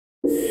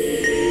Welcome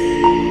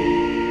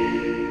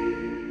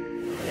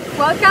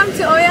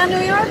to OYA, New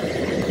York.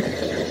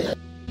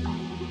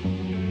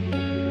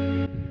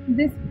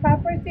 This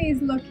property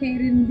is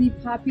located in the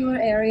popular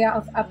area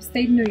of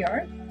Upstate New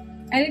York,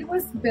 and it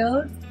was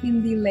built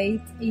in the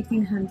late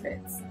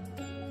 1800s.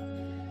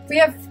 We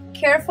have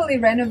carefully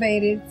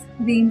renovated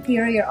the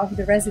interior of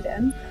the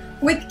residence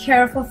with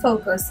careful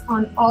focus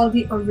on all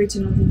the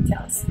original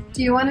details.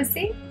 Do you want to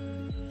see?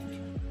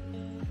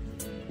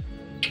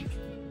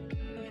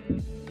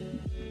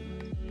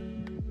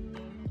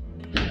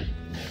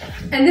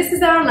 And this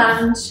is our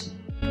lounge.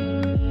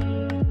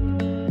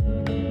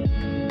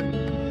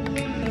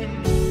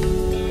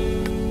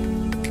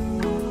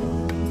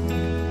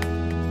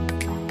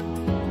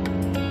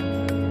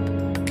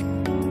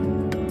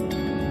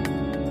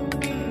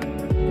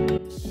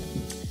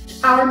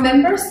 Our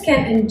members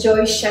can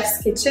enjoy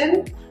Chef's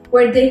Kitchen,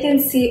 where they can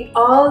see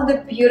all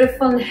the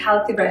beautiful and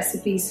healthy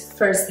recipes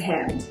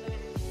firsthand.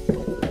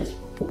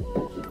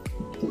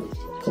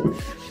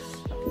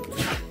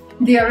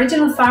 The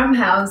original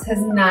farmhouse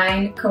has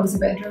 9 cozy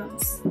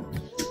bedrooms.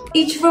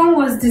 Each room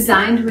was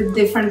designed with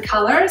different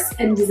colors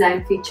and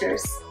design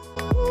features.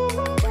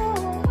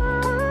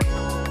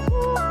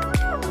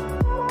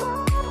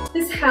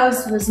 This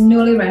house was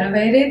newly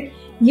renovated,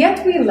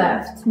 yet we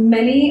left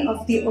many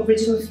of the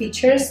original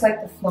features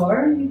like the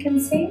floor, you can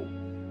see.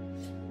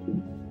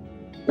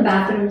 The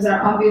bathrooms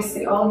are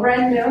obviously all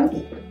brand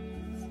new.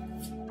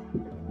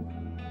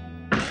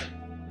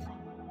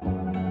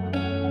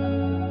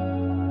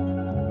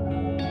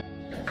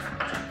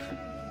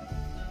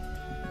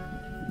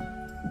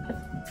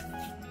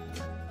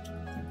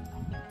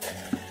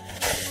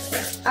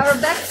 Our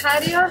back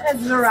patio has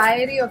a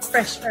variety of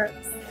fresh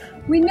herbs.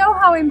 We know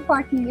how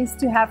important it is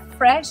to have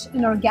fresh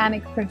and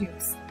organic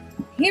produce.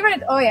 Here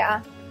at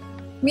OYA,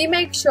 we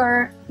make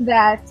sure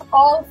that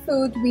all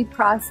food we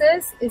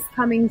process is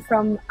coming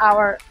from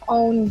our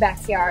own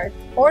backyard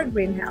or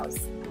greenhouse.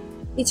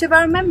 Each of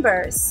our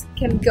members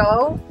can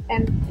go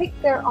and pick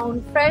their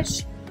own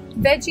fresh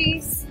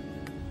veggies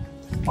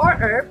or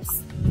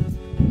herbs,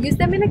 use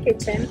them in the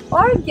kitchen,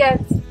 or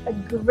get a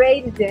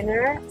great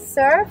dinner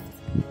served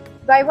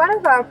by one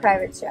of our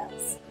private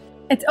chefs.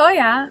 At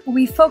OYA,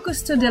 we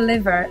focus to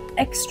deliver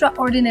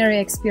extraordinary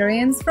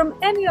experience from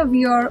any of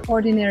your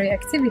ordinary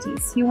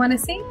activities. You want to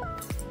see?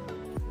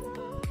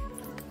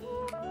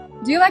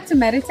 Do you like to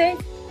meditate?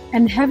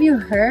 And have you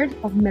heard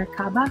of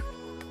Merkaba?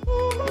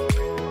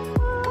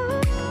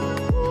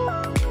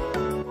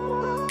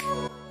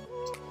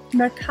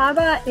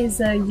 Merkaba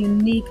is a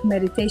unique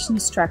meditation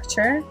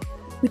structure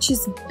which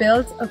is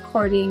built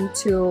according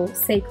to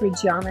sacred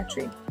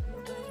geometry.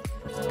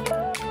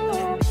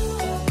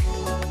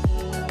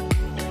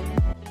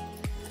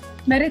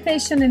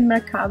 Meditation in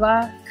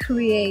Merkaba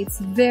creates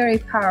very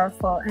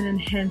powerful and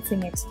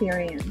enhancing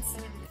experience.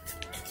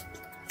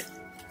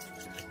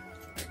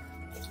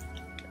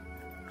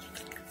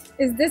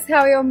 Is this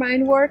how your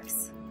mind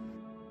works?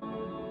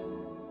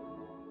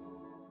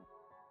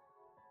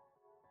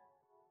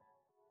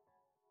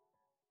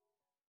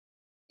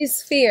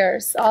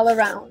 Spheres all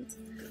around.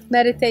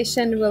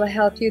 Meditation will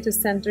help you to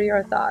center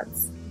your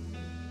thoughts.